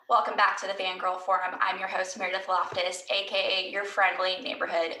Welcome back to the Fangirl Forum. I'm your host, Meredith Loftus, aka your friendly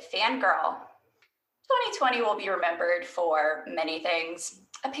neighborhood fangirl. 2020 will be remembered for many things: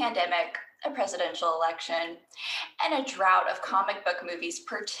 a pandemic, a presidential election, and a drought of comic book movies,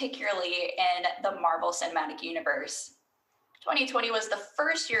 particularly in the Marvel Cinematic Universe. 2020 was the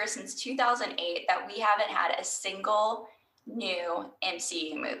first year since 2008 that we haven't had a single new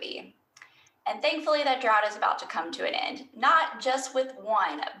MCU movie. And thankfully, that drought is about to come to an end. Not just with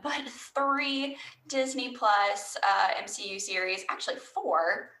one, but 3 Disney Plus MCU series, actually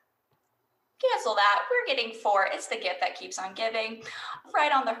 4. Cancel that. We're getting 4. It's the gift that keeps on giving.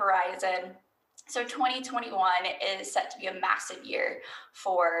 Right on the horizon. So 2021 is set to be a massive year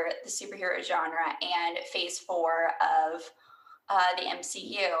for the superhero genre and phase 4 of the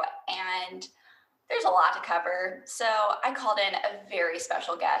MCU. And there's a lot to cover, so I called in a very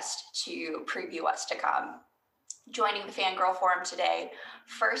special guest to preview what's to come. Joining the Fangirl Forum today,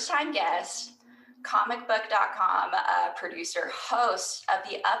 first-time guest, comicbook.com producer, host of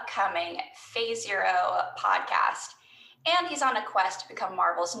the upcoming Phase Zero podcast, and he's on a quest to become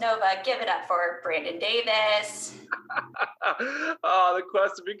Marvel's Nova. Give it up for Brandon Davis. Oh, the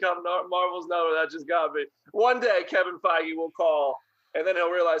quest to become Marvel's Nova, that just got me. One day, Kevin Feige will call, and then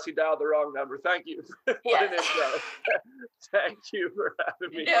he'll realize he dialed the wrong number. Thank you. What an intro. Thank you for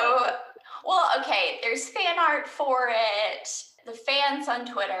having me. Well, okay, there's fan art for it. The fans on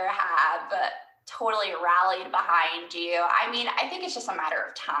Twitter have totally rallied behind you. I mean, I think it's just a matter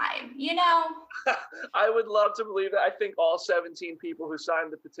of time, you know? I would love to believe that. I think all 17 people who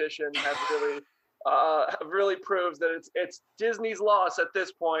signed the petition have really proved that it's Disney's loss at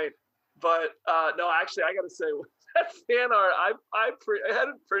this point. But no, actually, I got to say, that fan art, I had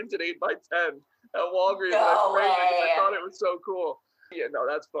it printed 8x10 at Walgreens. I thought it was so cool. Yeah, no,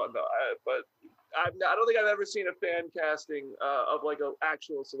 that's fun though. But I don't think I've ever seen a fan casting of like an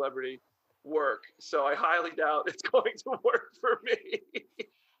actual celebrity work. So I highly doubt it's going to work for me.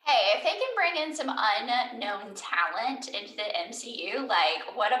 Hey, if they can bring in some unknown talent into the MCU,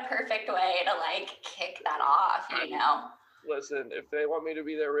 like what a perfect way to like kick that off, you know? Listen, if they want me to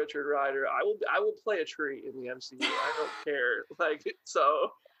be their Richard Rider, I will play a tree in the MCU. I don't care. Like, so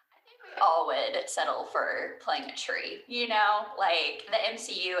I think we all would settle for playing a tree, you know? Like the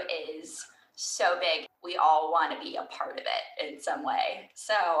MCU is so big. We all want to be a part of it in some way.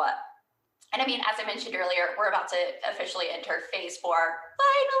 So, and I mean, as I mentioned earlier, we're about to officially enter phase 4,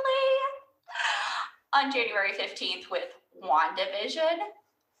 finally, on January 15th with WandaVision.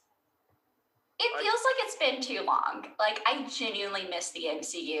 It feels like it's been too long. Like, I genuinely miss the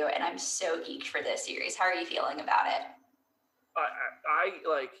MCU, and I'm so geeked for this series. How are you feeling about it? I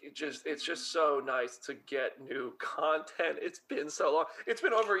like it. It's just so nice to get new content. It's been so long. It's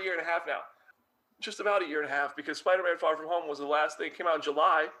been over a year and a half now. Just about a year and a half, because Spider-Man Far From Home was the last thing. It came out in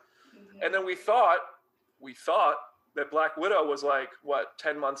July. Mm-hmm. And then we thought that Black Widow was like,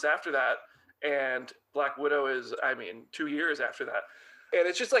 10 months after that. And Black Widow is, 2 years after that. And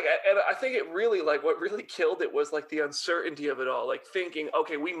it's just like, and I think it really, like, what really killed it was like the uncertainty of it all, like thinking,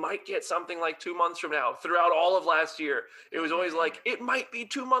 okay, we might get something like 2 months from now. Throughout all of last year, it was always like, it might be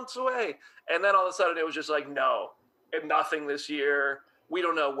 2 months away. And then all of a sudden it was just like, no, and nothing this year. We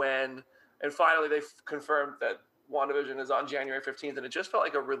don't know when. And finally they confirmed that WandaVision is on January 15th. And it just felt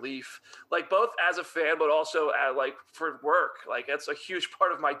like a relief, like both as a fan, but also like for work. Like that's a huge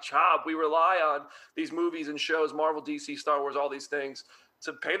part of my job. We rely on these movies and shows, Marvel, DC, Star Wars, all these things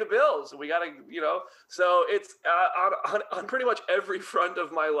to pay the bills. We got to, so it's on pretty much every front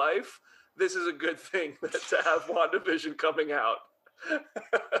of my life. This is a good thing to have WandaVision coming out.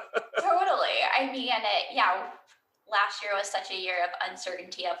 Totally. I mean, last year was such a year of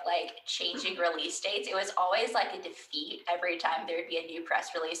uncertainty of like changing release dates. It was always like a defeat every time there'd be a new press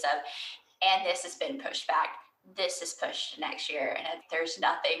release of, and this has been pushed back. This is pushed to next year, and there's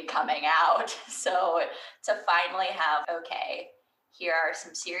nothing coming out. So to finally have, okay, here are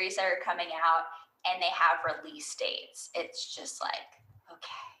some series that are coming out and they have release dates. It's just like,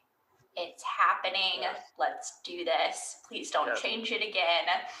 okay, it's happening. Yes. Let's do this. Please don't change it again.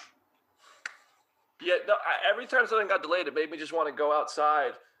 Yeah, no, every time something got delayed, it made me just want to go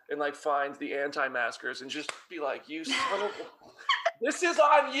outside and like find the anti-maskers and just be like, you son of this is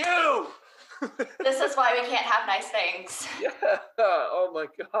on you. This is why we can't have nice things. Yeah. Oh my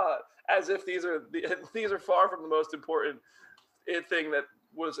God. As if these are far from the most important thing that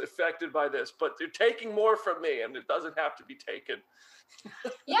was affected by this, but they're taking more from me, and it doesn't have to be taken.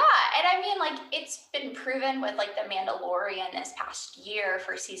 Yeah, and I mean, like, it's been proven with like The Mandalorian this past year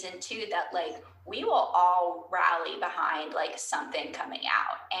for season 2 that like we will all rally behind like something coming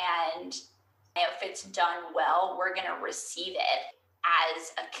out, and if it's done well, we're gonna receive it.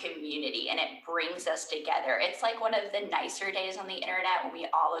 as a community, and it brings us together. It's like one of the nicer days on the internet when we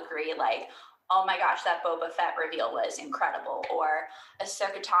all agree, like, oh my gosh, that Boba Fett reveal was incredible, or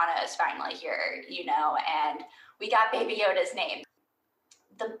Ahsoka Tano is finally here, and we got Baby Yoda's name.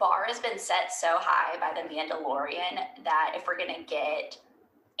 The bar has been set so high by The Mandalorian that if we're going to get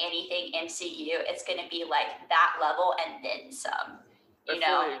anything MCU, it's going to be like that level and then some. I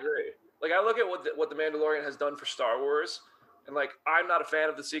fully agree. Like, I look at what the Mandalorian has done for Star Wars, and like, I'm not a fan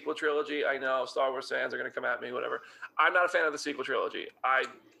of the sequel trilogy. I know Star Wars fans are going to come at me, whatever. I'm not a fan of the sequel trilogy.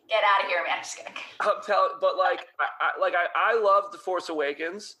 Get out of here, man. I'm just kidding. But like, I love The Force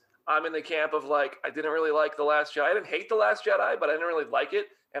Awakens. I'm in the camp of like, I didn't really like The Last Jedi. I didn't hate The Last Jedi, but I didn't really like it.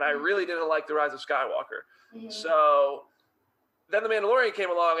 And I really didn't like The Rise of Skywalker. So then The Mandalorian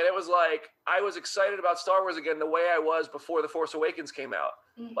came along, and it was like, I was excited about Star Wars again the way I was before The Force Awakens came out.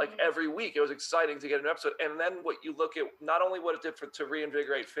 Like, every week, it was exciting to get an episode. And then what you look at, not only what it did to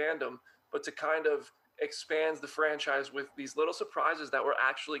reinvigorate fandom, but to kind of expands the franchise with these little surprises that were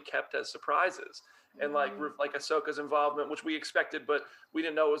actually kept as surprises. And like Ahsoka's involvement, which we expected, but we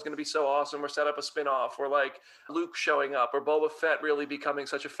didn't know it was going to be so awesome, or set up a spinoff, or like Luke showing up, or Boba Fett really becoming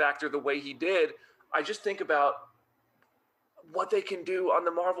such a factor the way he did. I just think about what they can do on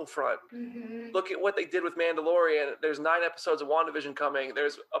the Marvel front. Look at what they did with Mandalorian. There's 9 episodes of WandaVision coming.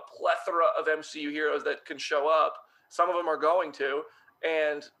 There's a plethora of MCU heroes that can show up. Some of them are going to.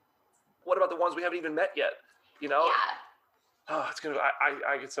 And what about the ones we haven't even met yet? Yeah. Oh, it's gonna.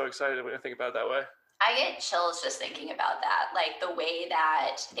 I get so excited when I think about it that way. I get chills just thinking about that. Like, the way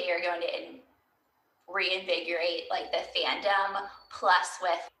that they are going to reinvigorate like the fandom, plus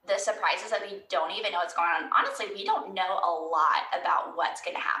with the surprises that we don't even know what's going on. Honestly, we don't know a lot about what's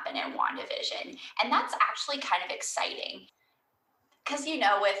going to happen in WandaVision. And that's actually kind of exciting. Because,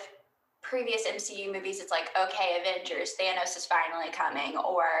 with previous MCU movies, it's like, okay, Avengers, Thanos is finally coming,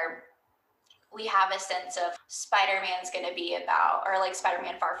 or we have a sense of Spider-Man's going to be about, or like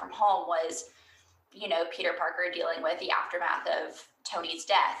Spider-Man Far From Home was, Peter Parker dealing with the aftermath of Tony's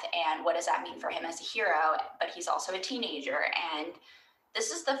death, and what does that mean for him as a hero? But he's also a teenager, and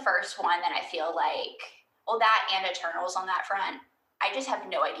this is the first one that I feel like, well, that and Eternals on that front, I just have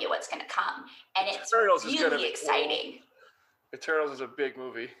no idea what's going to come, and it's really exciting. Eternals is a big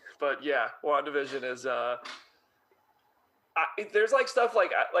movie, but yeah, WandaVision is there's like stuff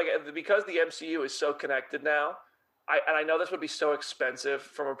like because the MCU is so connected now. I know this would be so expensive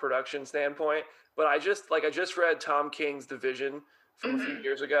from a production standpoint, but I just read Tom King's The Vision from a few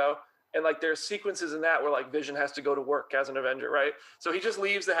years ago, and like there's sequences in that where like Vision has to go to work as an Avenger, right? So he just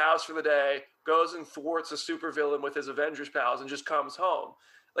leaves the house for the day, goes and thwarts a supervillain with his Avengers pals, and just comes home.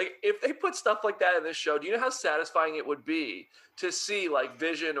 Like, if they put stuff like that in this show, do you know how satisfying it would be to see like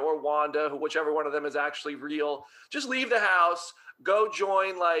Vision or Wanda, whichever one of them is actually real, just leave the house, go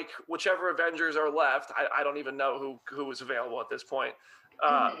join like whichever Avengers are left. I don't even know who is available at this point.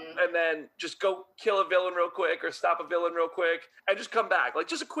 And then just go kill a villain real quick, or stop a villain real quick, and just come back. Like,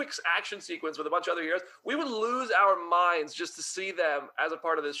 just a quick action sequence with a bunch of other heroes. We would lose our minds just to see them as a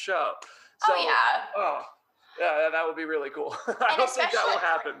part of this show. So, yeah, that would be really cool. I don't think that will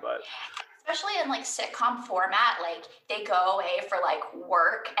happen, but especially in like sitcom format, like they go away for like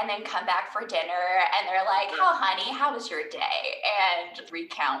work and then come back for dinner, and they're like, "Oh, honey, how was your day?" and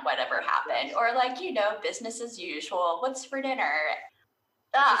recount whatever happened, or like, business as usual. What's for dinner?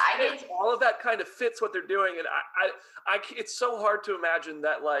 All of that kind of fits what they're doing, and I it's so hard to imagine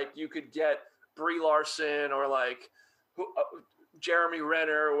that like you could get Brie Larson or like Jeremy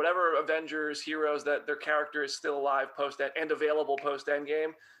Renner or whatever Avengers heroes that their character is still alive and available post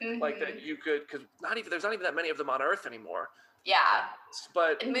Endgame, like that you could, because there's not even that many of them on Earth anymore. Yeah,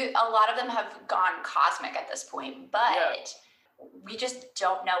 but a lot of them have gone cosmic at this point, but we just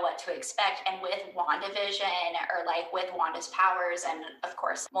don't know what to expect. And with WandaVision, or like with Wanda's powers, and of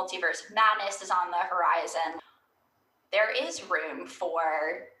course Multiverse of Madness is on the horizon, there is room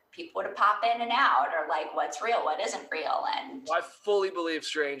for people to pop in and out, or like what's real, what isn't real. And I fully believe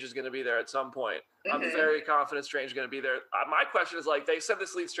Strange is going to be there at some point. I'm very confident Strange is going to be there. My question is, like, they said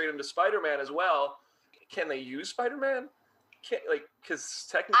this leads straight into Spider-Man as well. Can they use Spider-Man? Because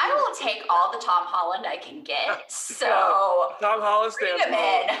technically, I will take all the Tom Holland I can get. So Tom Holland stands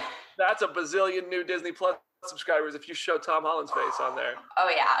in. That's a bazillion new Disney Plus subscribers if you show Tom Holland's face on there. Oh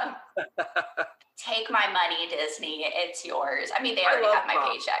yeah. Take my money, Disney. It's yours. I mean, they already have my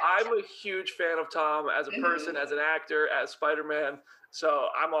paycheck. I'm a huge fan of Tom as a person, as an actor, as Spider-Man. So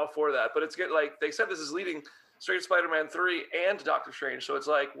I'm all for that. But it's good. Like, they said this is leading straight to Spider-Man 3 and Doctor Strange. So it's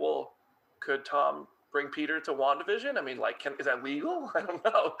like, well, could Tom bring Peter to WandaVision? I mean, like, is that legal? I don't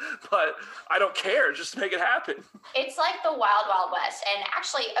know, but I don't care. Just make it happen. It's like the Wild Wild West. And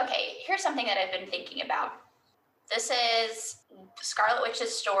actually, okay, here's something that I've been thinking about. This is Scarlet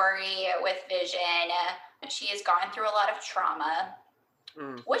Witch's story with Vision. She has gone through a lot of trauma.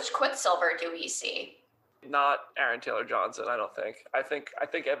 Which Quicksilver do we see? Not Aaron Taylor Johnson, I don't think. I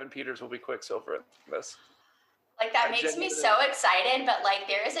think Evan Peters will be Quicksilver in this. Like, that makes me so excited, but like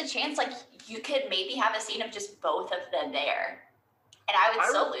there is a chance like you could maybe have a scene of just both of them there. And I would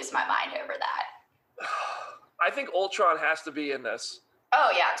still lose my mind over that. I think Ultron has to be in this. Oh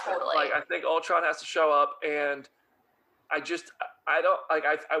yeah, totally. Like, I think Ultron has to show up, and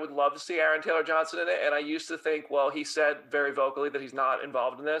I would love to see Aaron Taylor Johnson in it. And I used to think, well, he said very vocally that he's not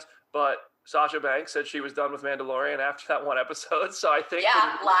involved in this, but Sasha Banks said she was done with Mandalorian after that one episode. So I think,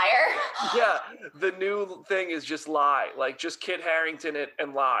 liar. Yeah, the new thing is just lie, like just Kit Harington it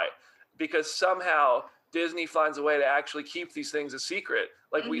and lie, because somehow Disney finds a way to actually keep these things a secret.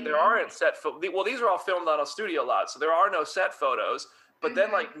 Like there aren't well, these are all filmed on a studio lot, so there are no set photos. But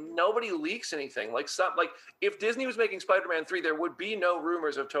then, like, nobody leaks anything. Like, if Disney was making Spider-Man 3, there would be no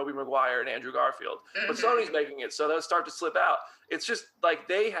rumors of Tobey Maguire and Andrew Garfield. But Sony's making it, so they'll start to slip out. It's just, like,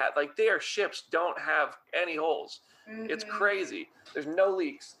 their ships don't have any holes. It's crazy. There's no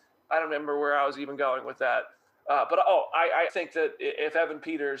leaks. I don't remember where I was even going with that. I think that if Evan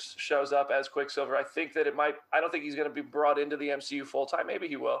Peters shows up as Quicksilver, I think that I don't think he's going to be brought into the MCU full-time. Maybe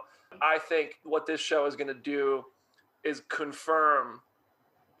he will. I think what this show is going to do is confirm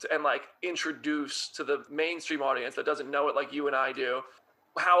and like introduce to the mainstream audience that doesn't know it like you and I do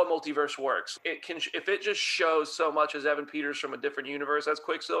how a multiverse works. If it just shows so much as Evan Peters from a different universe as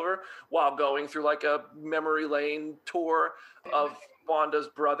Quicksilver while going through like a memory lane tour of Wanda's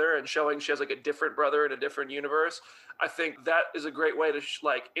brother and showing she has like a different brother in a different universe, I think that is a great way to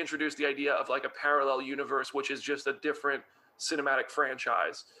like introduce the idea of like a parallel universe, which is just a different cinematic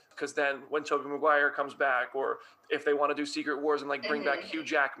franchise. Because then when Tobey Maguire comes back, or if they want to do Secret Wars and like bring back Hugh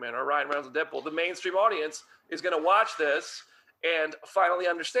Jackman or Ryan Reynolds and Deadpool, the mainstream audience is going to watch this and finally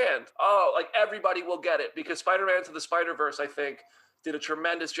understand. Oh, like everybody will get it, because Spider-Man Into the Spider-Verse, I think, did a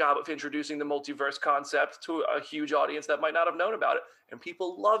tremendous job of introducing the multiverse concept to a huge audience that might not have known about it. And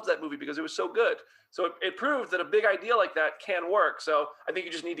people loved that movie because it was so good. So it proved that a big idea like that can work. So I think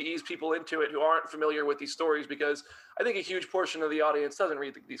you just need to ease people into it who aren't familiar with these stories, because I think a huge portion of the audience doesn't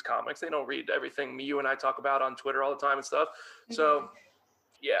read these comics. They don't read everything you and I talk about on Twitter all the time and stuff. So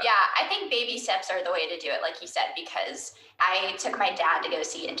yeah. Yeah, I think baby steps are the way to do it, like you said, because I took my dad to go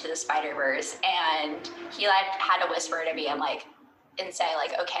see Into the Spider-Verse, and he like had to whisper to me, and say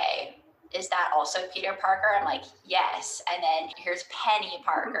like, okay, is that also Peter Parker? I'm like, yes. And then here's Penny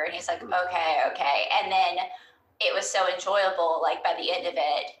Parker. And he's like, okay. And then it was so enjoyable. Like by the end of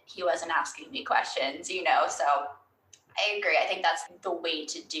it, he wasn't asking me questions, so I agree. I think that's the way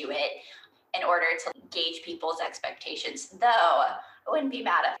to do it in order to gauge people's expectations. Though I wouldn't be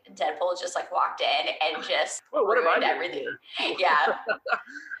mad if Deadpool just like walked in and just ruined everything. Yeah.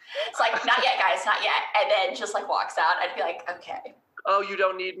 It's like, not yet, guys, not yet. And then just like walks out. I'd be like, okay. Oh, you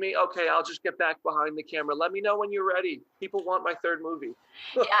don't need me? Okay, I'll just get back behind the camera. Let me know when you're ready. People want my third movie.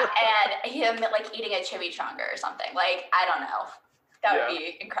 Yeah, and him like eating a chimichanga or something. Like, I don't know. That would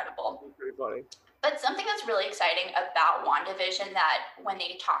be incredible. Pretty funny. But something that's really exciting about WandaVision, that when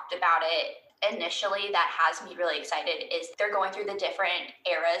they talked about it initially, that has me really excited, is they're going through the different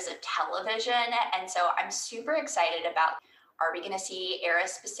eras of television. And so I'm super excited about, are we going to see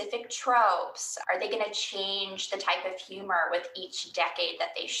era-specific tropes? Are they going to change the type of humor with each decade that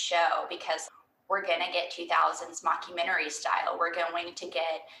they show? Because we're going to get 2000s mockumentary style. We're going to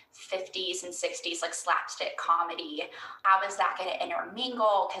get 50s and 60s like slapstick comedy. How is that going to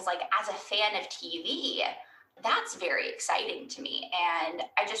intermingle? Because like as a fan of TV, that's very exciting to me. And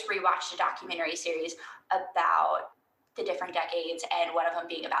I just rewatched a documentary series about the different decades, and one of them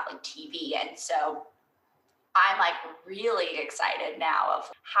being about like TV. And so I'm like really excited now of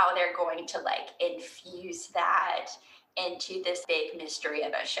how they're going to like infuse that into this big mystery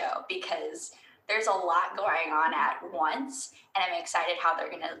of a show, because there's a lot going on at once, and I'm excited how they're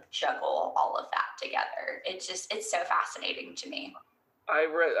going to juggle all of that together. It's so fascinating to me.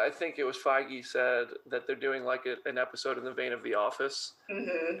 I think it was Feige said that they're doing like an episode in the vein of The Office.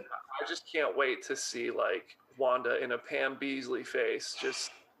 I just can't wait to see like Wanda in a Pam Beesly face,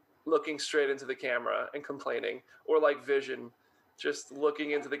 just looking straight into the camera and complaining, or like Vision just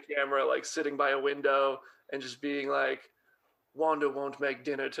looking into the camera, like sitting by a window and just being like, Wanda won't make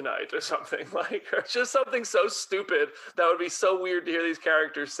dinner tonight or something, like, or just something so stupid that would be so weird to hear these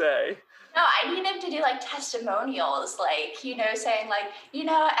characters say. No, I need him to do like testimonials, like, saying like,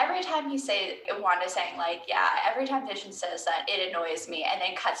 every time you say Wanda saying like, yeah, every time Vision says that, it annoys me, and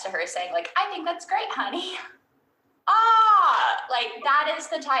then cuts to her saying like, I think that's great, honey. Like that is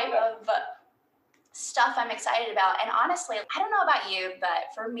the type of stuff I'm excited about. And honestly, I don't know about you,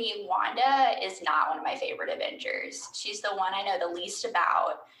 but for me, Wanda is not one of my favorite Avengers. She's the one I know the least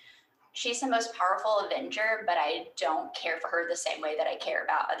about. She's the most powerful Avenger, but I don't care for her the same way that I care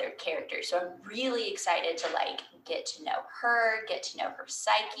about other characters. So I'm really excited to like get to know her, get to know her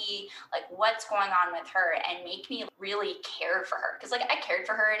psyche, like what's going on with her, and make me really care for her. Because like I cared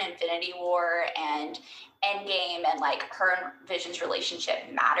for her in Infinity War and Endgame, and like her and Vision's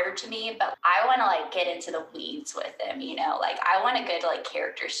relationship mattered to me. But I want to like get into the weeds with them, like I want a good like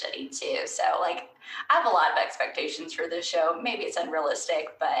character study too. So like I have a lot of expectations for this show. Maybe it's unrealistic,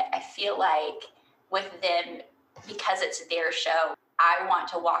 but I feel like with them, because it's their show, I want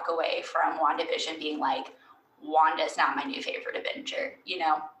to walk away from WandaVision being like, Wanda's not my new favorite Avenger, Yeah.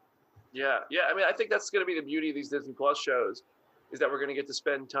 I mean, I think that's going to be the beauty of these Disney Plus shows, is that we're going to get to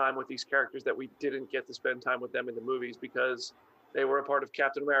spend time with these characters that we didn't get to spend time with them in the movies because they were a part of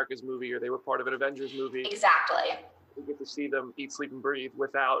Captain America's movie or they were part of an Avengers movie. Exactly. We get to see them eat, sleep, and breathe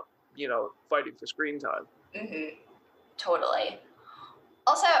without, fighting for screen time. Mm-hmm. Totally.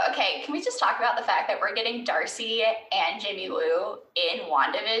 Also, okay, can we just talk about the fact that we're getting Darcy and Jimmy Woo in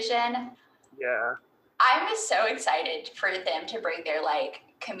WandaVision? Yeah. I'm so excited for them to bring their like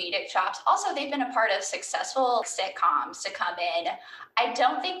comedic chops. Also, they've been a part of successful sitcoms to come in. I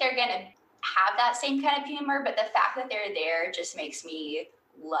don't think they're going to have that same kind of humor, but the fact that they're there just makes me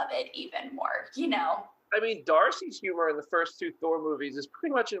love it even more, I mean, Darcy's humor in the first two Thor movies is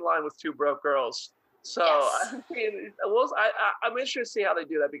pretty much in line with Two Broke Girls. So Yes. I mean, I'm interested to see how they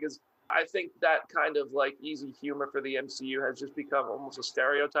do that, because I think that kind of like easy humor for the MCU has just become almost a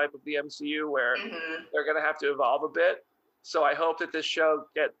stereotype of the MCU, where they're going to have to evolve a bit. So I hope that this show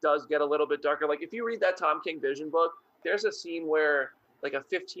does get a little bit darker. Like if you read that Tom King Vision book, there's a scene where like a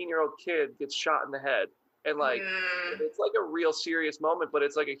 15-year-old kid gets shot in the head, and like it's like a real serious moment, but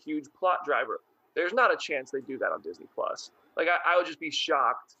it's like a huge plot driver. There's not a chance they do that on Disney Plus. Like I would just be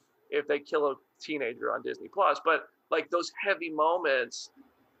shocked if they kill a teenager on Disney Plus. But like those heavy moments,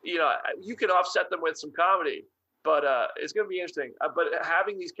 you can offset them with some comedy. But it's going to be interesting. But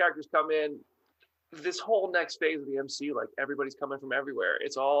having these characters come in, this whole next phase of the MCU, like everybody's coming from everywhere.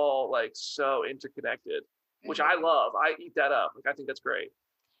 It's all like so interconnected, which I love. I eat that up. Like I think that's great.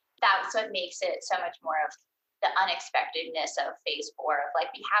 That's what makes it so much more of the unexpectedness of phase 4 of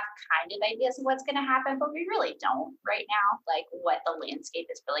like we have kind of ideas of what's going to happen, but we really don't right now, like what the landscape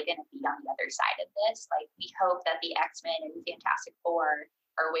is really going to be on the other side of this. Like we hope that the X-Men and Fantastic Four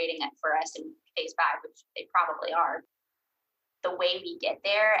are waiting for us in phase 5, which they probably are. The way we get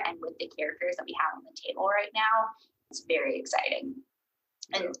there and with the characters that we have on the table right now, it's very exciting.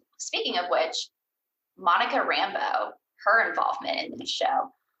 And speaking of which, Monica Rambeau, her involvement in this show,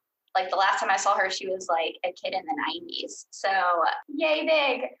 like the last time I saw her, she was like a kid in the 90s. So yay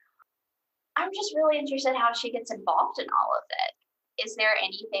big. I'm just really interested how she gets involved in all of it. Is there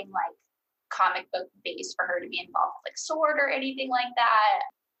anything like comic book based for her to be involved with, like Sword or anything like that?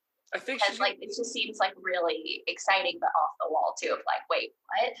 I think because like it just seems like really exciting, but off the wall too. Of like, wait,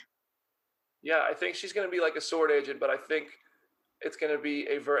 what? Yeah, I think she's going to be like a Sword agent, but I think it's going to be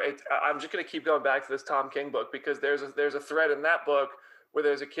I'm just going to keep going back to this Tom King book, because there's a thread in that book where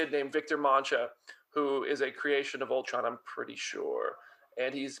there's a kid named Victor Mancha who is a creation of Ultron, I'm pretty sure.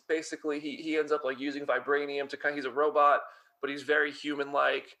 And he's basically, he ends up like using vibranium to he's a robot, but he's very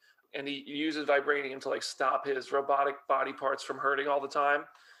human-like. And he uses vibranium to like stop his robotic body parts from hurting all the time.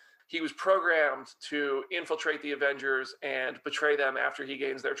 He was programmed to infiltrate the Avengers and betray them after he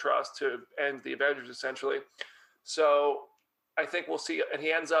gains their trust to end the Avengers, essentially. So I think we'll see, and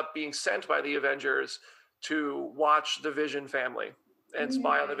he ends up being sent by the Avengers to watch the Vision family and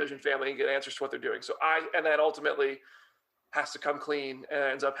spy on the Vision family and get answers to what they're doing. And then ultimately has to come clean and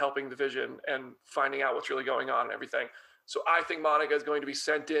ends up helping the Vision and finding out what's really going on and everything. So I think Monica is going to be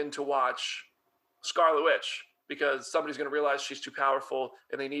sent in to watch Scarlet Witch, because somebody's going to realize she's too powerful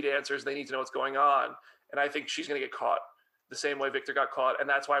and they need answers. They need to know what's going on. And I think she's going to get caught the same way Victor got caught. And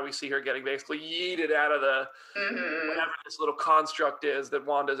that's why we see her getting basically yeeted out of the whatever this little construct is that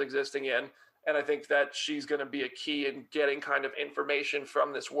Wanda's existing in. And I think that she's going to be a key in getting kind of information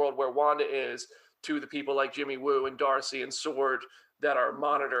from this world where Wanda is to the people like Jimmy Woo and Darcy and Sword that are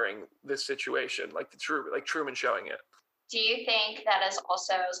monitoring this situation, like Truman showing it. Do you think that is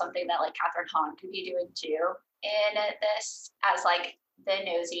also something that like Catherine Hahn could be doing too in this as like the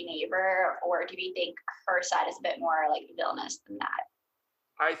nosy neighbor, or do you think her side is a bit more like villainous than that?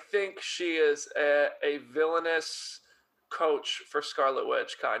 I think she is a villainous coach for Scarlet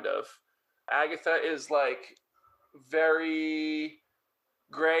Witch, kind of. Agatha is like very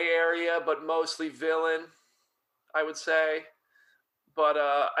gray area, but mostly villain, I would say. But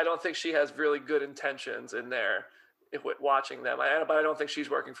I don't think she has really good intentions in there watching them. But I don't think she's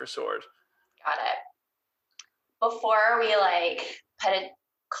working for Sword. Got it. Before we like put a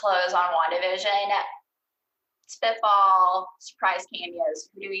close on WandaVision, spitball surprise cameos.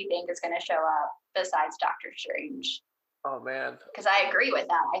 Who do we think is going to show up besides Doctor Strange? Oh man, because I agree with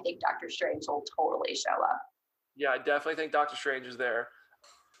that. I think Doctor Strange will totally show up. Yeah, I definitely think Doctor Strange is there.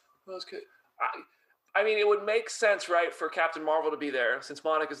 I mean, it would make sense, right, for Captain Marvel to be there since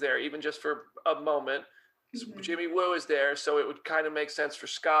Monica's there, even just for a moment. Mm-hmm. Jimmy Woo is there, so it would kind of make sense for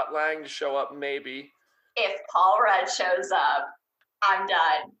Scott Lang to show up, maybe. If Paul Rudd shows up, I'm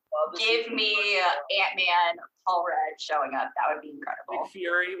done. Give me Ant-Man, Paul Rudd showing up. That would be incredible. Nick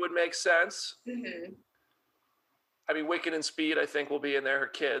Fury would make sense. Mm-hmm. I mean, Wiccan and Speed, I think, will be in there. Her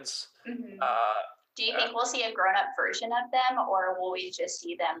kids. Mm-hmm. Do you think we'll see a grown-up version of them, or will we just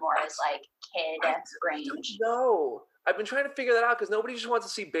see them more as like kid range? No, I've been trying to figure that out because nobody just wants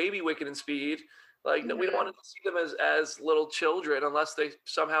to see baby Wiccan and Speed. Like, we don't want to see them as little children unless they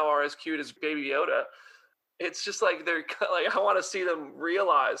somehow are as cute as Baby Yoda. It's just like they're like, I want to see them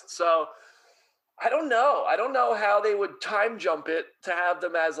realized. So I don't know. I don't know how they would time jump it to have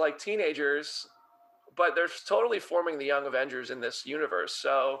them as like teenagers, but they're totally forming the Young Avengers in this universe.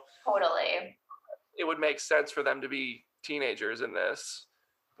 So totally, it would make sense for them to be teenagers in this.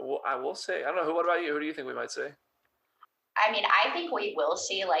 But I will say, I don't know. What about you? Who do you think we might see? I mean, I think we will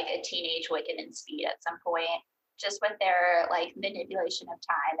see like a teenage Wiccan and Speed at some point, just with their like manipulation of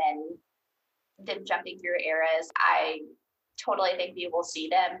time and them jumping through eras. I totally think we will see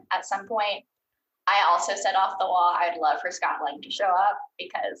them at some point. I also said off the wall, I'd love for Scott Lang to show up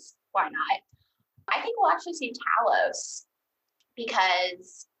because why not? I think we'll actually see Talos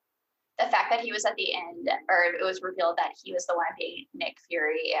because the fact that he was at the end, or it was revealed that he was the one being Nick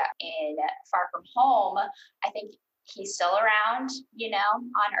Fury in Far From Home, I think he's still around,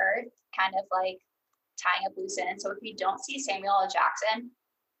 on Earth, kind of like tying up loose ends. So if we don't see Samuel L. Jackson,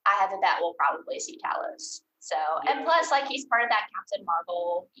 I have a bet we'll probably see Talos. So, and plus, like, he's part of that Captain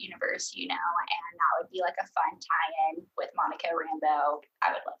Marvel universe, and that would be like a fun tie-in with Monica Rambeau. I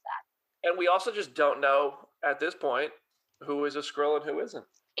would love that. And we also just don't know at this point who is a Skrull and who isn't.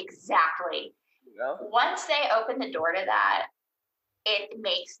 Exactly. Once they open the door to that, it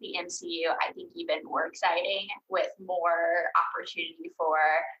makes the MCU, I think, even more exciting with more opportunity for,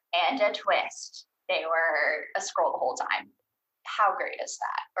 and a twist, they were a Skrull the whole time. How great is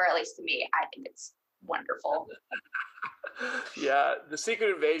that? Or at least to me, I think it's wonderful. Yeah, the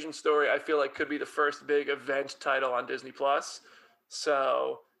Secret Invasion story, I feel like, could be the first big event title on Disney+.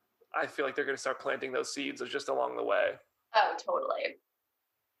 So I feel like they're going to start planting those seeds just along the way. Oh, totally.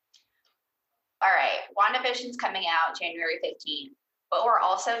 All right, WandaVision's coming out January 15th, but we're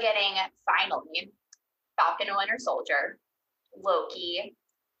also getting, finally, Falcon and Winter Soldier, Loki,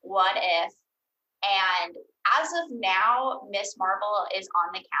 What If, and as of now, Miss Marvel is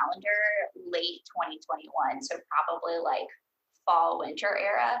on the calendar late 2021, so probably like fall, winter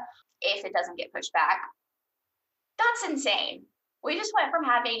era, if it doesn't get pushed back. That's insane. We just went from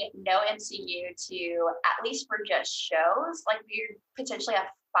having no MCU to, at least for just shows, like we potentially have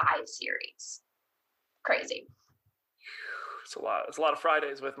 5 series. Crazy. It's a lot. It's a lot of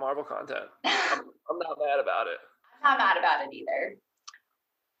Fridays with Marvel content. I'm not mad about it. I'm not mad about it either.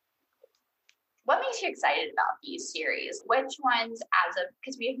 What makes you excited about these series? Which ones,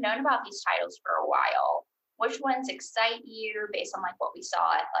 because we've known about these titles for a while, which ones excite you based on like what we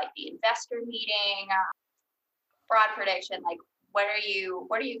saw at like the investor meeting? Broad prediction, like what are you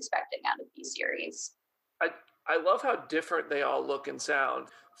expecting out of these series? I love how different they all look and sound.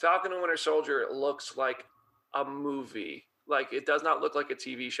 Falcon and Winter Soldier looks like a movie. Like, it does not look like a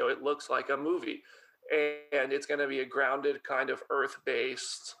TV show. It looks like a movie. And it's going to be a grounded kind of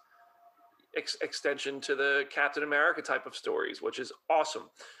Earth-based extension to the Captain America type of stories, which is awesome.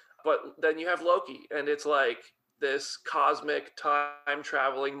 But then you have Loki, and it's like this cosmic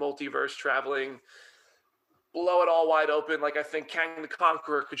time-traveling, multiverse-traveling, blow it all wide open. Like, I think Kang the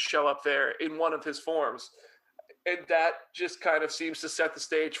Conqueror could show up there in one of his forms. And that just kind of seems to set the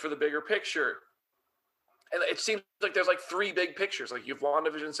stage for the bigger picture. And it seems like there's like 3 big pictures. Like, you have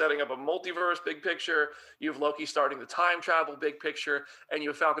WandaVision setting up a multiverse big picture, you have Loki starting the time travel big picture, and you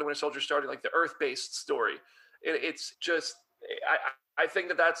have Falcon and Winter Soldier starting like the Earth-based story. It's just, I think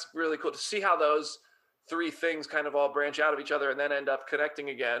that that's really cool to see how those three things kind of all branch out of each other and then end up connecting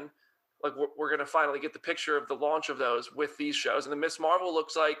again. Like we're going to finally get the picture of the launch of those with these shows. And the Miss Marvel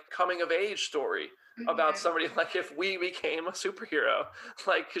looks like coming of age story about somebody, like if we became a superhero,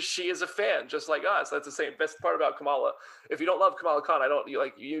 like, because she is a fan just like us. That's the same best part about Kamala. If you don't love Kamala Khan,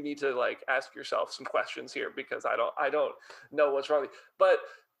 you need to like ask yourself some questions here, because I don't know what's wrong. But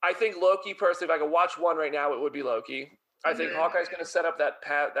I think Loki, personally, if I could watch one right now, it would be Loki. I think Hawkeye's going to set up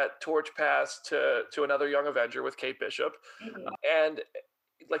that torch pass to another Young Avenger with Kate Bishop, and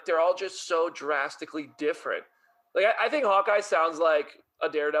like they're all just so drastically different. Like I think Hawkeye sounds like a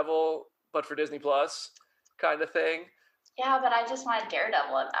Daredevil, but for Disney Plus kind of thing. Yeah, but I just want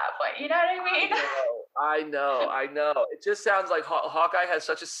Daredevil at that point. You know what I mean? I know. It just sounds like Hawkeye has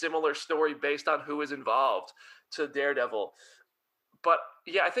such a similar story based on who is involved to Daredevil. But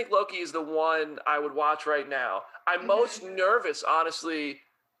yeah, I think Loki is the one I would watch right now. I'm most nervous, honestly,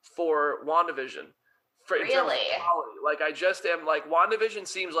 for WandaVision. Really? Like, I just am, like, WandaVision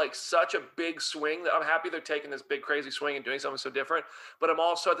seems like such a big swing that I'm happy they're taking this big, crazy swing and doing something so different. But I'm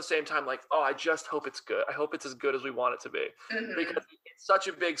also at the same time like, oh, I just hope it's good. I hope it's as good as we want it to be. Because it's such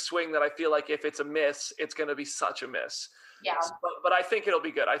a big swing that I feel like if it's a miss, it's going to be such a miss. Yeah. But I think it'll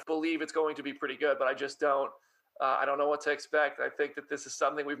be good. I believe it's going to be pretty good, but I just don't. I don't know what to expect. I think that this is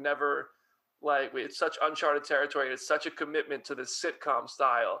something we've never, it's such uncharted territory. And it's such a commitment to the sitcom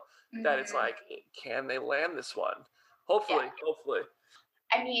style that it's like, can they land this one? Hopefully.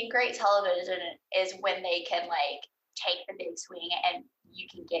 I mean, great television is when they can like take the big swing and you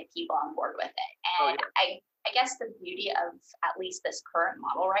can get people on board with it. And I guess the beauty of at least this current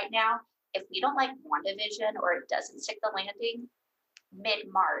model right now, if we don't like WandaVision or it doesn't stick the landing,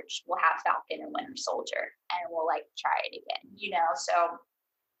 mid-March we'll have Falcon and Winter Soldier and we'll like try it again, so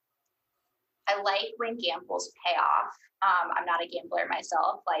I like when gambles pay off. I'm not a gambler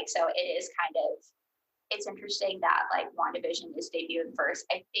myself, so it is it's interesting that like WandaVision is debuting first.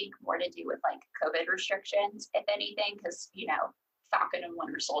 I think more to do with like COVID restrictions, if anything, because Falcon and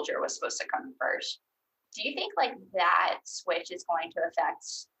Winter Soldier was supposed to come first. Do you think like that switch is going to affect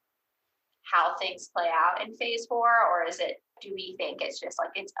how things play out in phase 4, or do we think it's just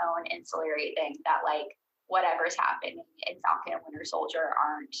like its own ancillary thing that like whatever's happening in Falcon and Winter Soldier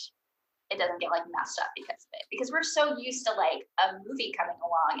it doesn't get like messed up because of it? Because we're so used to like a movie coming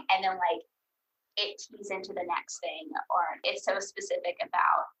along and then like it tees into the next thing, or it's so specific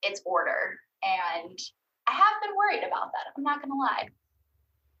about its order. And I have been worried about that. I'm not gonna lie.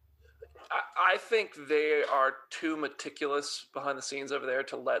 I think they are too meticulous behind the scenes over there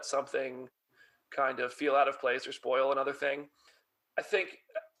to let something kind of feel out of place or spoil another thing. I think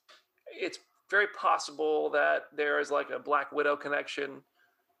it's very possible that there is like a Black Widow connection,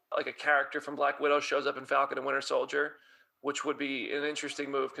 like a character from Black Widow shows up in Falcon and Winter Soldier, which would be an interesting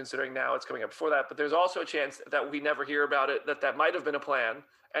move considering now it's coming up before that. But there's also a chance that we never hear about it, that might have been a plan.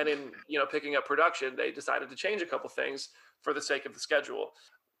 And in, picking up production, they decided to change a couple things for the sake of the schedule.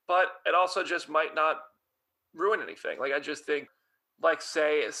 But it also just might not ruin anything. Like, I just think, like,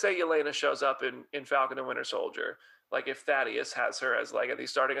 say Yelena shows up in Falcon and Winter Soldier. Like, if Thaddeus has her as, like, he's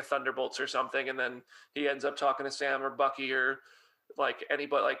starting a Thunderbolts or something, and then he ends up talking to Sam or Bucky or, like,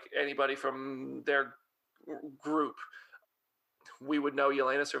 anybody from their group, we would know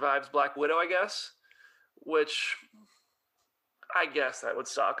Yelena survives Black Widow, I guess. Which, I guess that would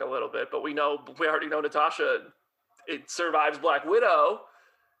suck a little bit. But we already know Natasha, it survives Black Widow.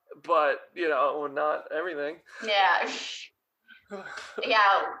 But, not everything. Yeah.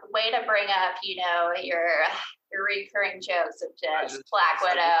 Yeah, way to bring up, your recurring jokes of just Black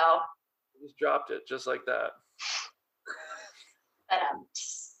Widow. I just dropped it just like that. But,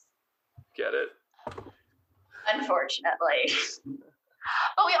 Get it? Unfortunately.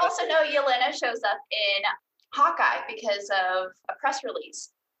 But we also know Yelena shows up in Hawkeye because of a press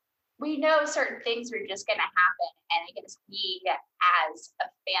release. We know certain things are just going to happen, and I guess we as a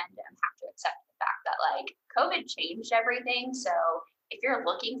fandom have to accept the fact that like COVID changed everything. So if you're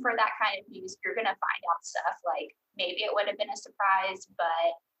looking for that kind of news, you're going to find out stuff. Like maybe it would have been a surprise,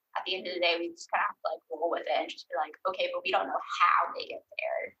 but at the end of the day, we just kind of have to like roll with it and just be like, okay, but we don't know how they get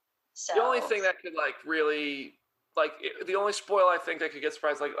there. So the only thing that could like really the only spoil I think that could get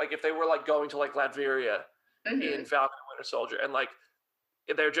surprised, like if they were like going to like Latveria in Falcon and Winter Soldier, and like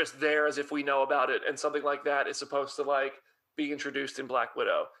they're just there as if we know about it, and something like that is supposed to like be introduced in Black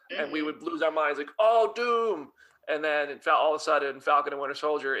Widow, and we would lose our minds like, oh, Doom, and then all of a sudden Falcon and Winter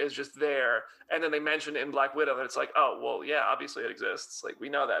Soldier is just there, and then they mention it in Black Widow, and it's like, oh well, yeah, obviously it exists, like we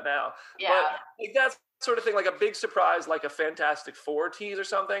know that now. Yeah, but like, that's sort of thing, like a big surprise, like a Fantastic Four tease or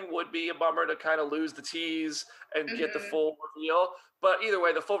something, would be a bummer to kind of lose the tease and get the full reveal. But either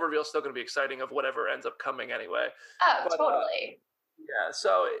way, the full reveal is still going to be exciting of whatever ends up coming anyway. Oh, But totally. yeah,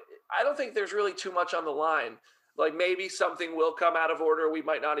 so I don't think there's really too much on the line. Like maybe something will come out of order. We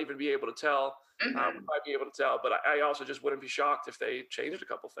might not even be able to tell. We might be able to tell, but I also just wouldn't be shocked if they changed a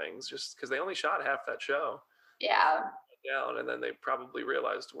couple things, just because they only shot half that show. Yeah. Down, and then they probably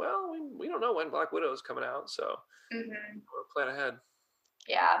realized, well, we don't know when Black Widow is coming out, so we'll plan ahead.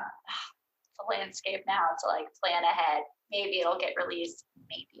 Yeah, it's a landscape now to like plan ahead. Maybe it'll get released,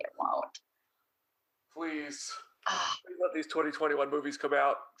 maybe it won't. Please let these 2021 movies come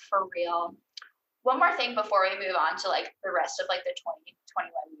out. For real. One more thing before we move on to like the rest of like the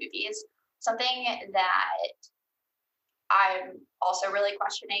 2021 movies. Something that I'm also really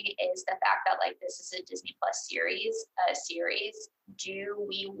questioning is the fact that like this is a Disney Plus series. Do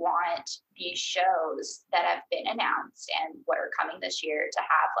we want these shows that have been announced and what are coming this year to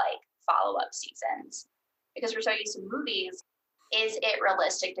have like follow-up seasons? Because we're so used to movies, is it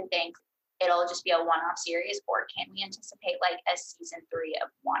realistic to think it'll just be a one-off series, or can we anticipate like a season 3 of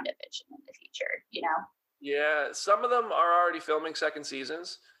WandaVision in the future? You know? Yeah, some of them are already filming second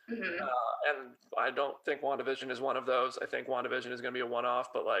seasons. Mm-hmm. And I don't think WandaVision is one of those. I think WandaVision is going to be a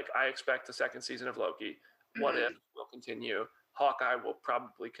one-off, but like I expect the second season of Loki. What If will continue. Hawkeye will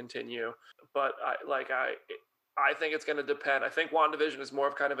probably continue, but I think it's going to depend. I think WandaVision is more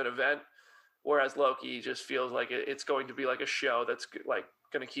of kind of an event, whereas Loki just feels like it's going to be like a show that's like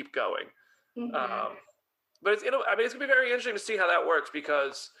going to keep going. But it's going to be very interesting to see how that works,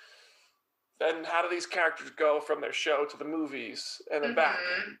 because then how do these characters go from their show to the movies and then back?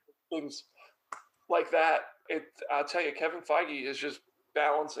 Things like that. I'll tell you, Kevin Feige is just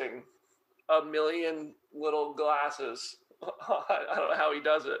balancing a million little glasses. I don't know how he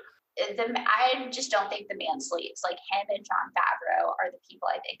does it. I just don't think the man sleeps. Like him and Jon Favreau are the people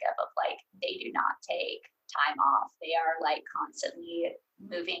I think of like they do not take time off. They are like constantly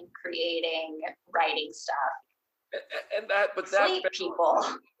moving, creating, writing stuff. And that people.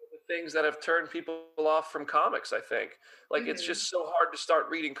 Things that have turned people off from comics, I think. Like it's just so hard to start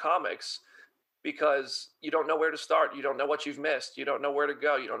reading comics because you don't know where to start. You don't know what you've missed. You don't know where to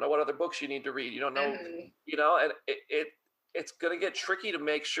go. You don't know what other books you need to read. You don't know, and it's going to get tricky to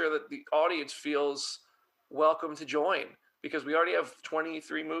make sure that the audience feels welcome to join, because we already have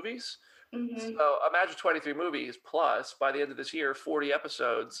 23 movies. So imagine 23 movies plus by the end of this year, 40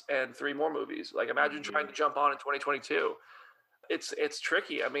 episodes and 3 more movies. Like imagine trying to jump on in 2022. It's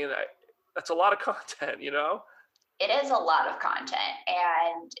tricky. I mean, that's a lot of content, you know? It is a lot of content,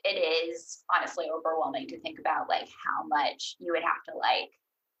 and it is honestly overwhelming to think about like how much you would have to like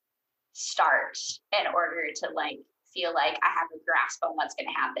start in order to like feel like I have a grasp on what's going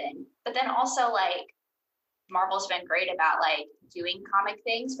to happen. But then also like Marvel's been great about like doing comic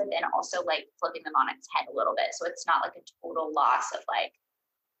things, but then also like flipping them on its head a little bit. So it's not like a total loss of like,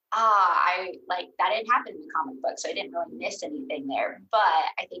 I like that didn't happen in the comic book, so I didn't really miss anything there. But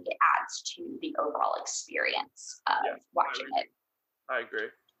I think it adds to the overall experience of watching it. I agree.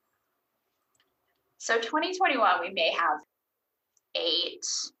 So 2021, we may have 8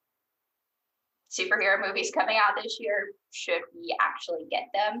 superhero movies coming out this year. Should we actually get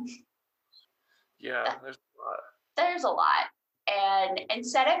them? Yeah, there's a lot. There's a lot. And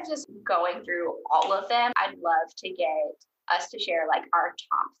instead of just going through all of them, I'd love to get us to share like our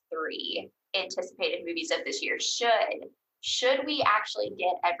top 3 anticipated movies of this year. Should we actually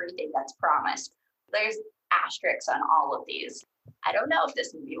get everything that's promised? There's asterisks on all of these. I don't know if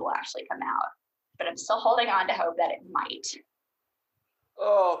this movie will actually come out, but I'm still holding on to hope that it might.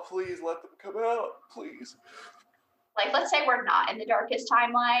 Oh, please let them come out, please. Like, let's say we're not in the darkest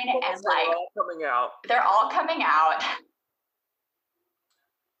timeline, and like they're all coming out. They're all coming out.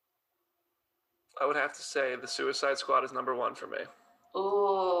 I would have to say the Suicide Squad is number 1 for me.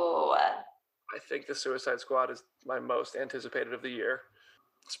 Ooh. I think the Suicide Squad is my most anticipated of the year.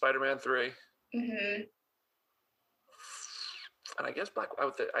 Spider-Man 3. Mm-hmm. And I guess I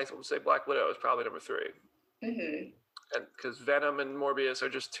would say Black Widow is probably number 3. Mm-hmm. And because Venom and Morbius are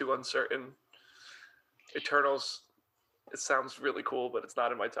just too uncertain. Eternals, it sounds really cool, but it's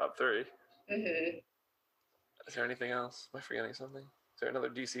not in my top 3. Mm-hmm. Is there anything else? Am I forgetting something? Is there another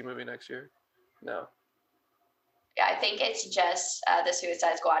DC movie next year? No. Yeah, I think it's just the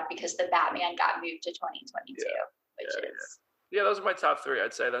Suicide Squad because the Batman got moved to 2022, Yeah, those are my top 3,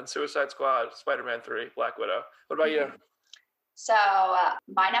 I'd say then. Suicide Squad, Spider-Man 3, Black Widow. What about you? So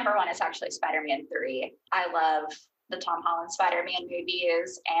my number 1 is actually Spider-Man 3. I love the Tom Holland Spider-Man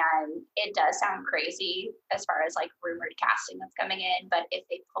movies, and it does sound crazy as far as like rumored casting that's coming in, but if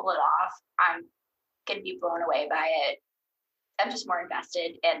they pull it off, I'm can be blown away by it. I'm just more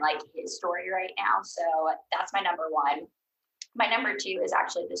invested in like his story right now. So that's my number one. My number two is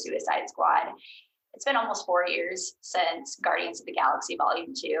actually the Suicide Squad. It's been almost 4 years since Guardians of the Galaxy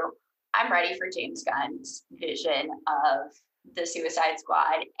Volume 2. I'm ready for James Gunn's vision of the Suicide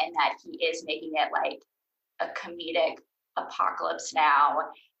Squad, and that he is making it like a comedic apocalypse now.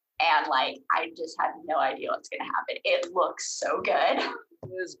 And like, I just have no idea what's going to happen. It looks so good.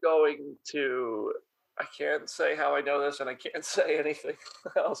 It is going to, I can't say how I know this, and I can't say anything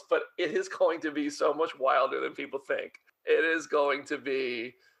else, but it is going to be so much wilder than people think. It is going to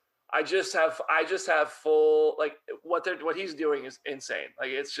be. I just have full, like, what he's doing is insane. Like,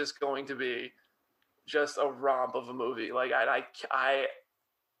 it's just going to be just a romp of a movie. Like, I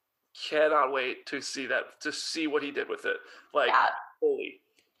cannot wait to see what he did with it. Like, holy,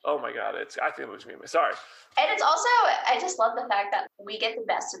 oh my God, I think it was me. Sorry. And it's also, I just love the fact that we get the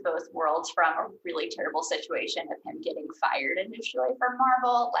best of both worlds from a really terrible situation of him getting fired initially from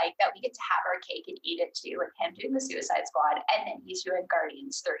Marvel, like that we get to have our cake and eat it too, with him doing the Suicide Squad, and then he's doing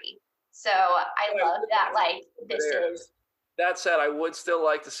Guardians 3. So I love that, like, this is... That said, I would still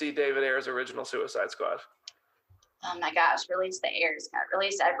like to see David Ayer's original Suicide Squad. Oh my gosh, release the Ayer's cut.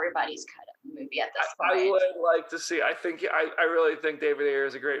 Release everybody's cut of the movie at this point. I would like to see, I really think David Ayer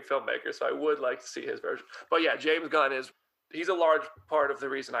is a great filmmaker, so I would like to see his version. But yeah, James Gunn he's a large part of the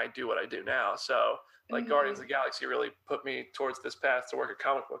reason I do what I do now. So like Guardians of the Galaxy really put me towards this path to work a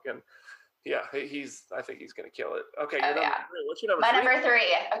comic book, and yeah, I think he's going to kill it. Okay, your number three. What's your number three? My number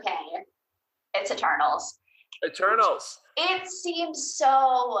three, okay. It's Eternals. Eternals. It seems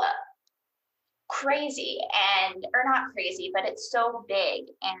so crazy, or not crazy, but it's so big.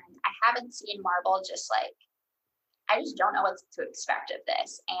 And I haven't seen Marvel I just don't know what to expect of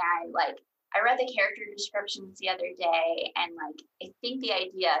this. And like, I read the character descriptions the other day, and like, I think the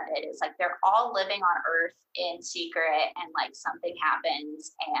idea of it is like, they're all living on Earth in secret, and like something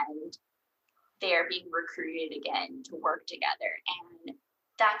happens and they're being recruited again to work together. And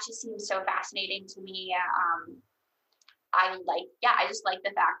that just seems so fascinating to me. I just like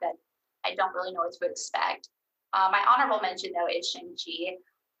the fact that I don't really know what to expect. My honorable mention, though, is Shang-Chi.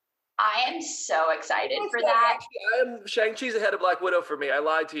 I am so excited for that. Shang-Chi's ahead of Black Widow for me. I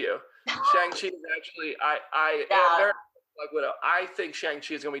lied to you. Shang-Chi is actually, I am very Black Widow. I think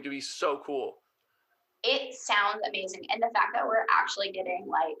Shang-Chi is going to be so cool. It sounds amazing. And the fact that we're actually getting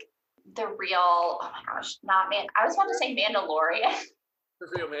like the real, oh my gosh, I was about to say Mandalorian. The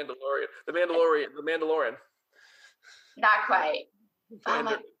real Mandalorian. The Mandalorian. Not quite.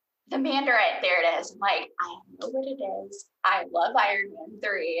 The Mandarin, there it is. I'm like, I know what it is. I love Iron Man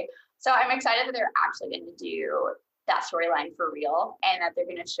 3. So I'm excited that they're actually going to do that storyline for real, and that they're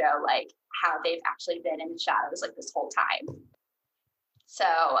going to show like how they've actually been in the shadows like this whole time. So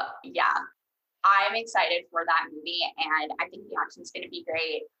yeah, I'm excited for that movie, and I think the action's going to be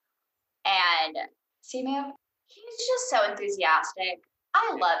great. And Simu, he's just so enthusiastic.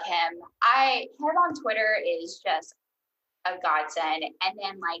 I love him. Him on Twitter is just a godsend. And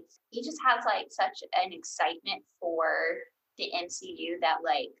then like, he just has like such an excitement for the MCU that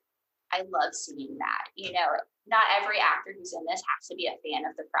like, I love seeing that. You know, not every actor who's in this has to be a fan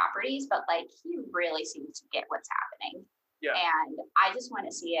of the properties, but like, he really seems to get what's happening. Yeah. And I just want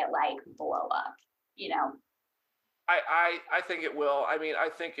to see it like blow up, you know. I think it will. I mean, I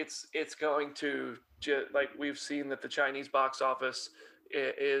think it's going to just, like, we've seen that the Chinese box office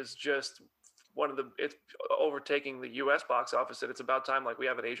is just it's overtaking the U.S. box office, and it's about time like we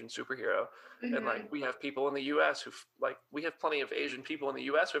have an Asian superhero. And like, we have people in the U.S. we have plenty of Asian people in the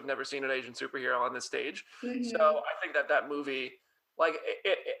U.S. who have never seen an Asian superhero on this stage. So I think that movie, like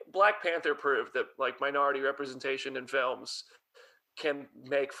Black Panther, proved that like minority representation in films can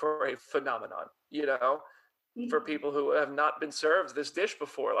make for a phenomenon, you know. For people who have not been served this dish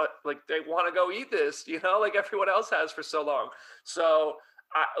before, like they want to go eat this, you know, like everyone else has for so long. So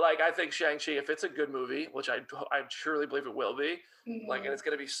I think Shang-Chi, if it's a good movie, which I truly believe it will be, like, and it's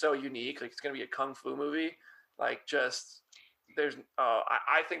going to be so unique, like it's going to be a kung fu movie, like just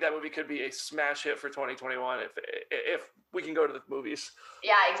I think that movie could be a smash hit for 2021 if we can go to the movies.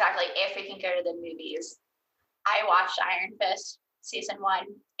 Yeah, exactly. If we can go to the movies. I watched Iron Fist season 1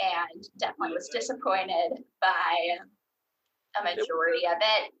 and definitely was disappointed by a majority of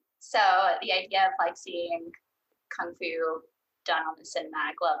it. So the idea of like seeing kung fu done on the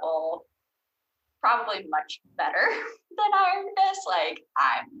cinematic level, probably much better than Iron Fist. Like,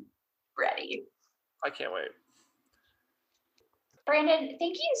 I'm ready. I can't wait. Brandon,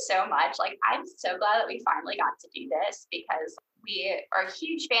 thank you so much. Like, I'm so glad that we finally got to do this, because we are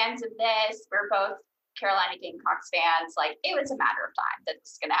huge fans of this. We're both Carolina Gamecocks fans. Like, it was a matter of time that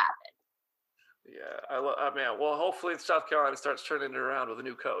this is going to happen. Yeah, I love. Man, well, hopefully South Carolina starts turning it around with a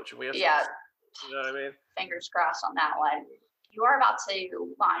new coach, and we have some. Yeah, You know what I mean? fingers crossed on that one. You are about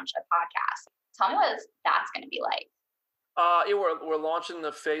to launch a podcast. Tell me what that's going to be like. Yeah, we're launching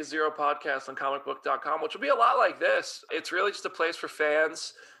the Phase Zero podcast on comicbook.com, which will be a lot like this. It's really just a place for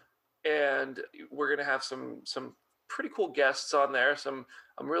fans, and we're gonna have some pretty cool guests on there.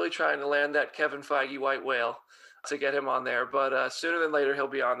 I'm really trying to land that Kevin Feige white whale to get him on there, but sooner than later he'll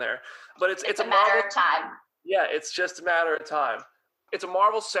be on there. But it's a matter Marvel of time. Yeah, it's just a matter of time. It's a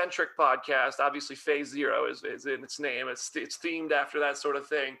Marvel-centric podcast. Obviously, Phase Zero is in its name. It's themed after that sort of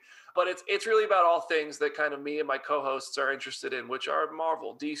thing. But it's really about all things that kind of me and my co-hosts are interested in, which are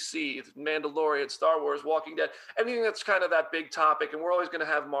Marvel, DC, Mandalorian, Star Wars, Walking Dead, anything that's kind of that big topic. And we're always going to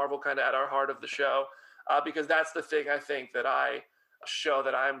have Marvel kind of at our heart of the show because that's the thing I think that I show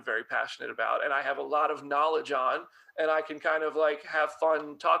that I'm very passionate about and I have a lot of knowledge on. And I can kind of like have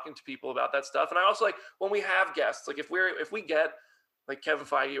fun talking to people about that stuff. And I also like when we have guests, like if we get like Kevin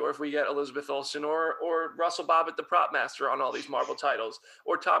Feige, or if we get Elizabeth Olsen or Russell Bobbitt, the prop master on all these Marvel titles,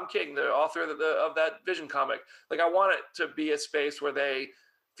 or Tom King, the author of that Vision comic. Like I want it to be a space where they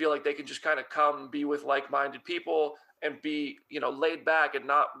feel like they can just kind of come be with like-minded people and be, laid back and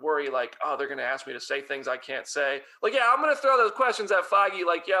not worry like, oh, they're going to ask me to say things I can't say. Like, yeah, I'm going to throw those questions at Feige,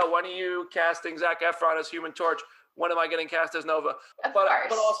 like, yeah, when are you casting Zac Efron as Human Torch? When am I getting cast as Nova? But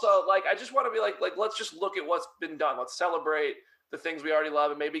also, like, I just want to be like, let's just look at what's been done. Let's celebrate the things we already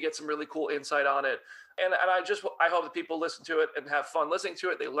love and maybe get some really cool insight on it. And I hope that people listen to it and have fun listening to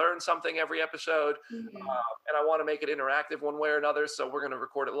it. They learn something every episode. Mm-hmm. And I want to make it interactive one way or another. So we're going to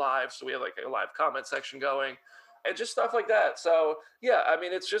record it live. So we have like a live comment section going and just stuff like that. So yeah, I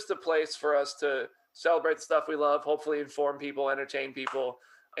mean, it's just a place for us to celebrate the stuff we love, hopefully inform people, entertain people,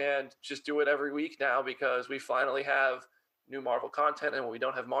 and just do it every week now because we finally have new Marvel content. And when we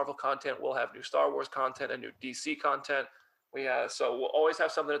don't have Marvel content, we'll have new Star Wars content and new DC content. So we'll always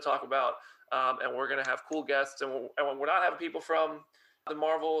have something to talk about. And we're going to have cool guests. And we're not having people from the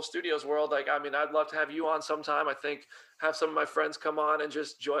Marvel Studios world. Like, I mean, I'd love to have you on sometime. I think have some of my friends come on and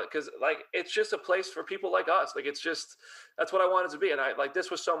just join because like, it's just a place for people like us. Like, that's what I wanted to be. And I like, this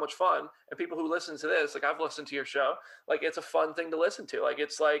was so much fun. And people who listen to this, like I've listened to your show, like it's a fun thing to listen to. Like,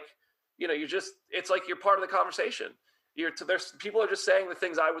 it's like, it's like you're part of the conversation. There's people are just saying the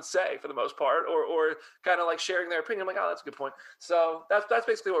things I would say for the most part, or kind of like sharing their opinion. I'm like, oh, that's a good point. So that's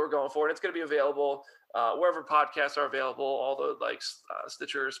basically what we're going for. And it's going to be available wherever podcasts are available, all the like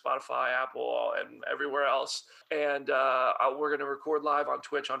Stitcher, Spotify, Apple, and everywhere else. And we're going to record live on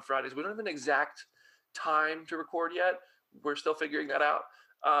Twitch on Fridays. We don't have an exact time to record yet. We're still figuring that out.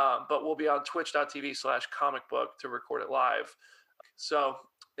 But we'll be on twitch.tv/comicbook to record it live. So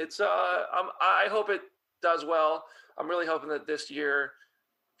it's I hope it does well. I'm really hoping that this year,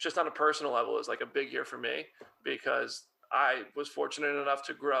 just on a personal level, is like a big year for me because I was fortunate enough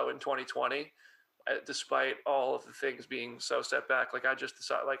to grow in 2020, despite all of the things being so set back. Like I just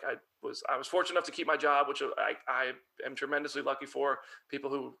decided, like I was fortunate enough to keep my job, which I am tremendously lucky for. People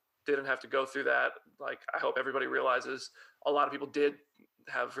who didn't have to go through that, like I hope everybody realizes a lot of people did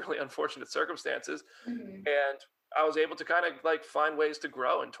have really unfortunate circumstances, and I was able to kind of like find ways to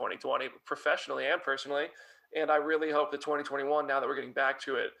grow in 2020 professionally and personally. And I really hope that 2021, now that we're getting back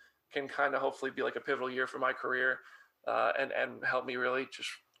to it, can kind of hopefully be like a pivotal year for my career and help me really just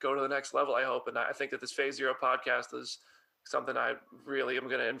go to the next level, I hope. And I think that this Phase Zero podcast is something I really am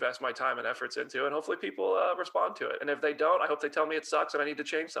going to invest my time and efforts into, and hopefully people respond to it. And if they don't, I hope they tell me it sucks and I need to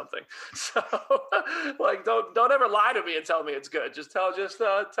change something. So like, don't ever lie to me and tell me it's good. Just tell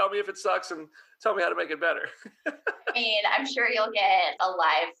me if it sucks and tell me how to make it better. I mean, I'm sure you'll get a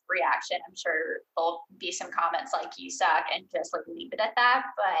live reaction. I'm sure there'll be some comments like you suck and just like leave it at that.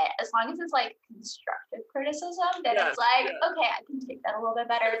 But as long as it's like constructive criticism, then it's like, okay, I can take that a little bit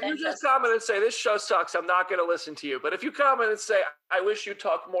better. If you just comment and say, this show sucks, I'm not going to listen to you. But if you comment and say, I wish you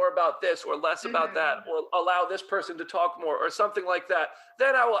talk more about this or less about that, or allow this person to talk more or something like that,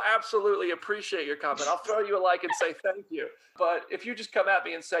 then I will absolutely appreciate your comment. I'll throw you a like and say thank you. But if you just come at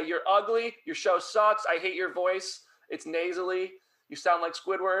me and say, you're ugly, your show sucks, I hate your voice, it's nasally, you sound like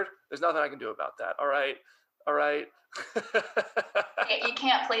Squidward, there's nothing I can do about that. All right. You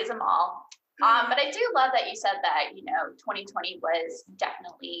can't please them all. But I do love that you said that, 2020 was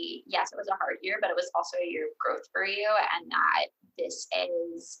definitely, yes, it was a hard year, but it was also a year of growth for you, and that this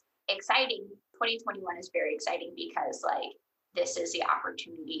is exciting. 2021 is very exciting because like this is the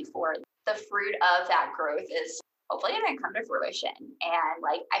opportunity for the fruit of that growth is hopefully going to come to fruition. And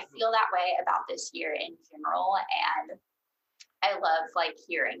like, I feel that way about this year in general. And I love like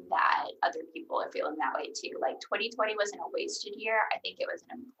hearing that other people are feeling that way too. Like 2020 wasn't a wasted year. I think it was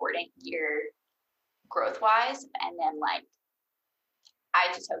an important year growth wise. And then like, I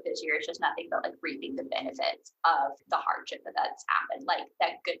just hope this year is just nothing but like reaping the benefits of the hardship that's happened. Like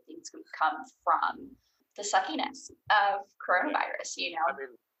that good things would come from the suckiness of coronavirus, you know? I mean,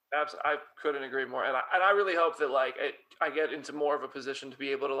 I couldn't agree more. And I really hope that like I get into more of a position to be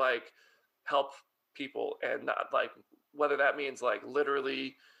able to like help people and not like, whether that means like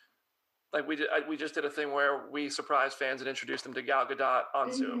literally, like we just did a thing where we surprised fans and introduced them to Gal Gadot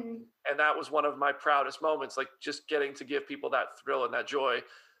on Zoom, and that was one of my proudest moments. Like just getting to give people that thrill and that joy,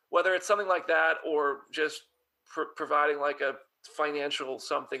 whether it's something like that or just providing like a financial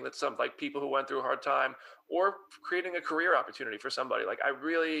something that some like people who went through a hard time, or creating a career opportunity for somebody. Like I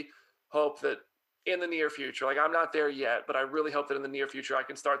really hope that in the near future, like I'm not there yet, but I really hope that in the near future I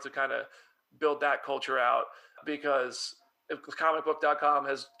can start to kind of build that culture out, because comicbook.com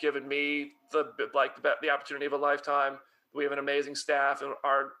has given me the opportunity of a lifetime. We have an amazing staff, and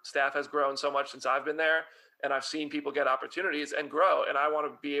our staff has grown so much since I've been there, and I've seen people get opportunities and grow, and I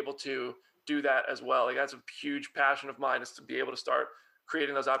want to be able to do that as well. Like that's a huge passion of mine, is to be able to start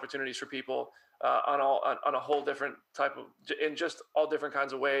creating those opportunities for people on a whole different type of, in just all different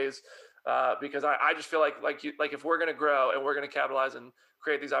kinds of ways. Because I just feel like if we're going to grow and we're going to capitalize and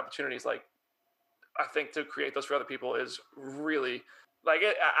create these opportunities, like I think to create those for other people is really like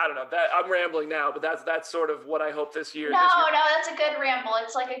it. I don't know, that I'm rambling now, but that's sort of what I hope this year. No, that's a good ramble.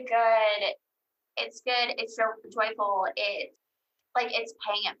 It's like it's good. It's so joyful. It's like, it's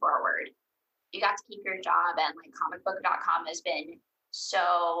paying it forward. You got to keep your job, and like comicbook.com has been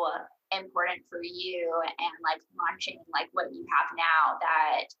so important for you, and like launching like what you have now,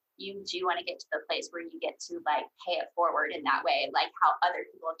 that you do want to get to the place where you get to like pay it forward in that way, like how other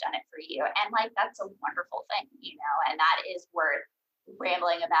people have done it for you. And like, that's a wonderful thing, you know, and that is worth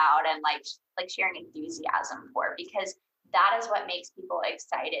rambling about and like sharing enthusiasm for, because that is what makes people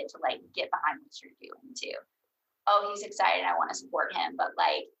excited to like get behind what you're doing too. Oh, he's excited, I want to support him. But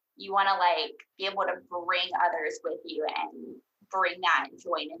like, you want to like be able to bring others with you and bring that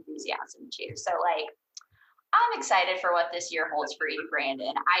joy and enthusiasm too. So like, I'm excited for what this year holds for you,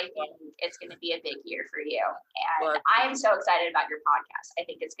 Brandon. I think it's going to be a big year for you. And I'm so excited about your podcast. I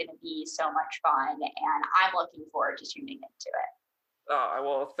think it's going to be so much fun, and I'm looking forward to tuning into it. Oh,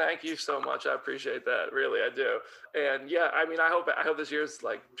 well, thank you so much. I appreciate that. Really, I do. And yeah, I mean, I hope this year's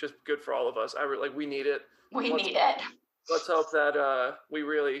like just good for all of us. We need it. We need it. Let's hope that we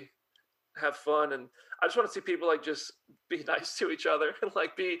really have fun. And I just want to see people like just be nice to each other and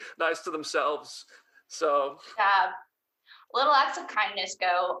like be nice to themselves. So yeah, little acts of kindness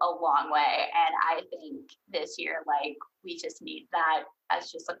go a long way. And I think this year, like, we just need that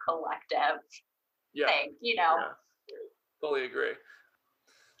as just a collective thing, you know? Yeah. Totally agree.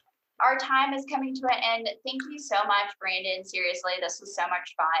 Our time is coming to an end. Thank you so much, Brandon. Seriously, this was so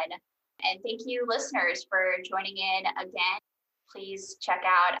much fun. And thank you, listeners, for joining in again. Please check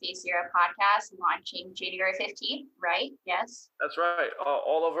out Face Zero Podcast, launching January 15th, right? Yes? That's right.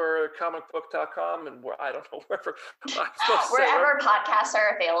 All over comicbook.com and I don't know, wherever. Wherever podcasts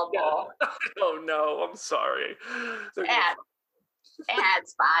are available. Yeah. Oh, no, I'm sorry.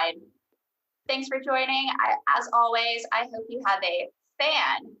 It's fine. Thanks for joining. As always, I hope you have a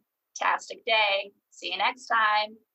fantastic day. See you next time.